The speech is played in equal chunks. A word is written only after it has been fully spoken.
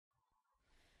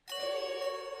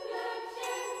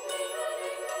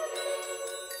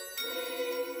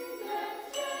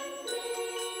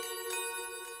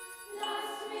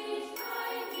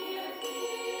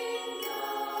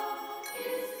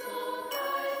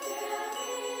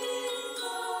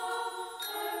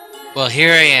Well,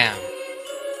 here I am.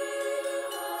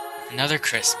 Another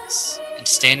Christmas, and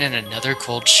staying in another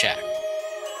cold shack.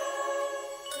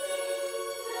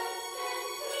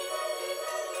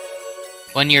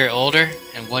 One year older,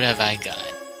 and what have I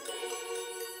got?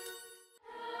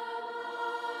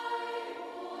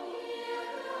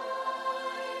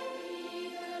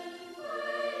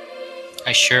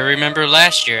 I sure remember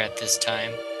last year at this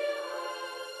time.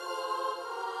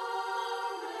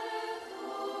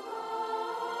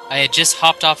 I had just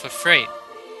hopped off a freight,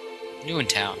 new in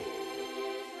town.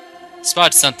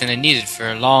 Spotted something I needed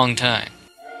for a long time.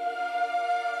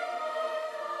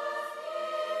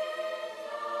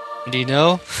 And do you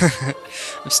know,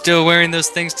 I'm still wearing those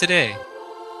things today.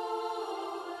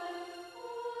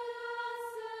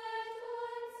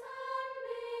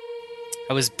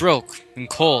 I was broke and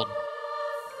cold,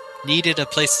 needed a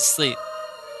place to sleep.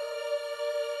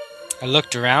 I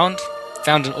looked around,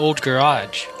 found an old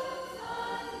garage.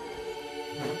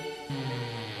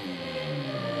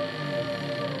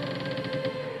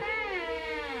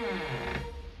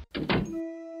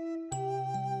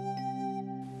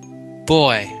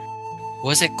 Boy,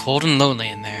 was it cold and lonely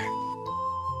in there.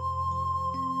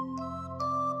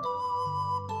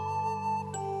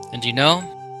 And you know,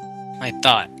 I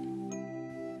thought,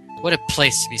 what a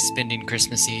place to be spending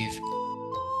Christmas Eve.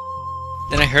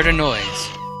 Then I heard a noise.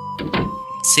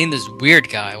 Seen this weird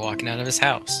guy walking out of his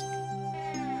house.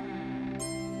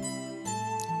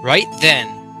 Right then,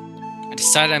 I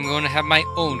decided I'm going to have my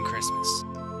own Christmas,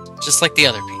 just like the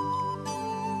other people.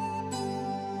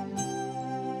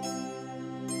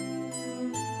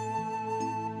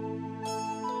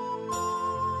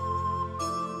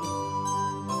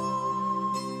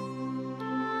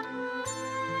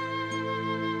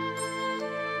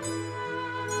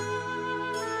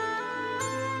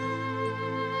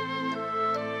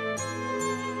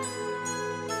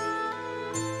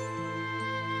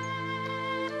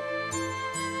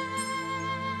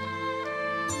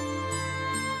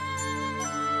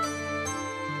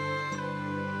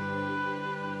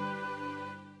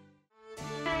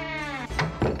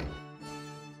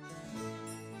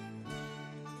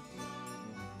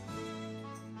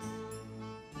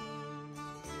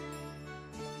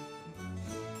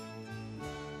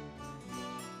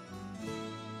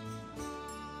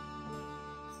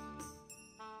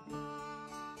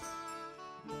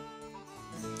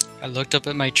 I looked up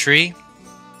at my tree,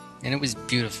 and it was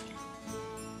beautiful.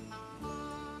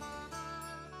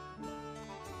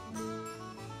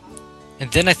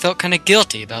 And then I felt kind of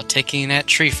guilty about taking that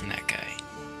tree from that guy.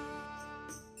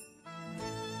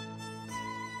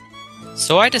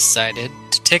 So I decided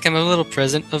to take him a little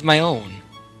present of my own.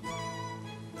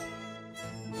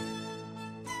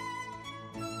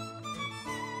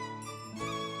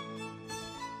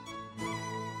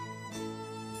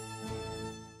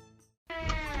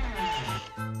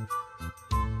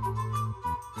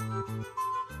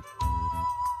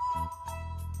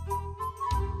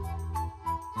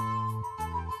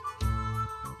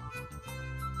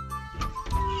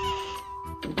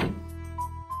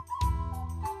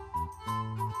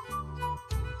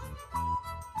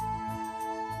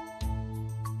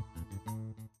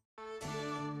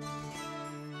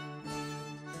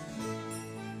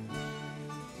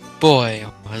 Boy,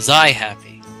 was I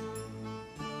happy.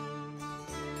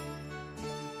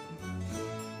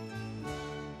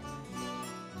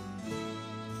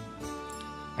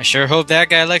 I sure hope that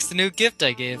guy likes the new gift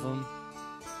I gave him.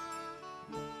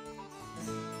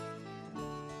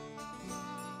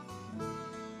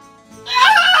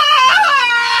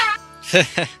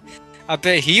 I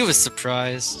bet he was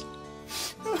surprised.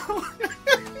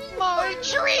 My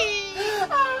tree!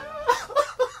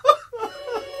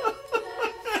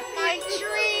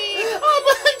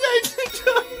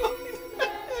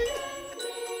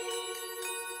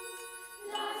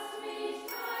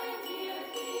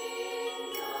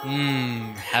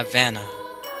 Havana.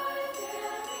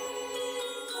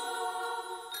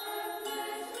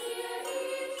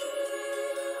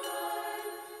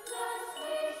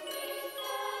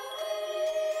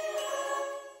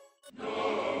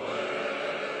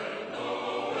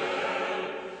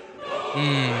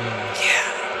 Yeah.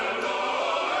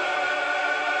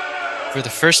 For the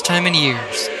first time in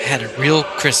years, I had a real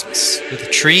Christmas with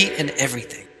a tree and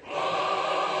everything.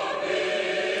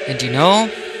 And you know,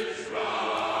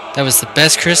 that was the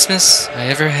best Christmas I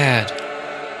ever had.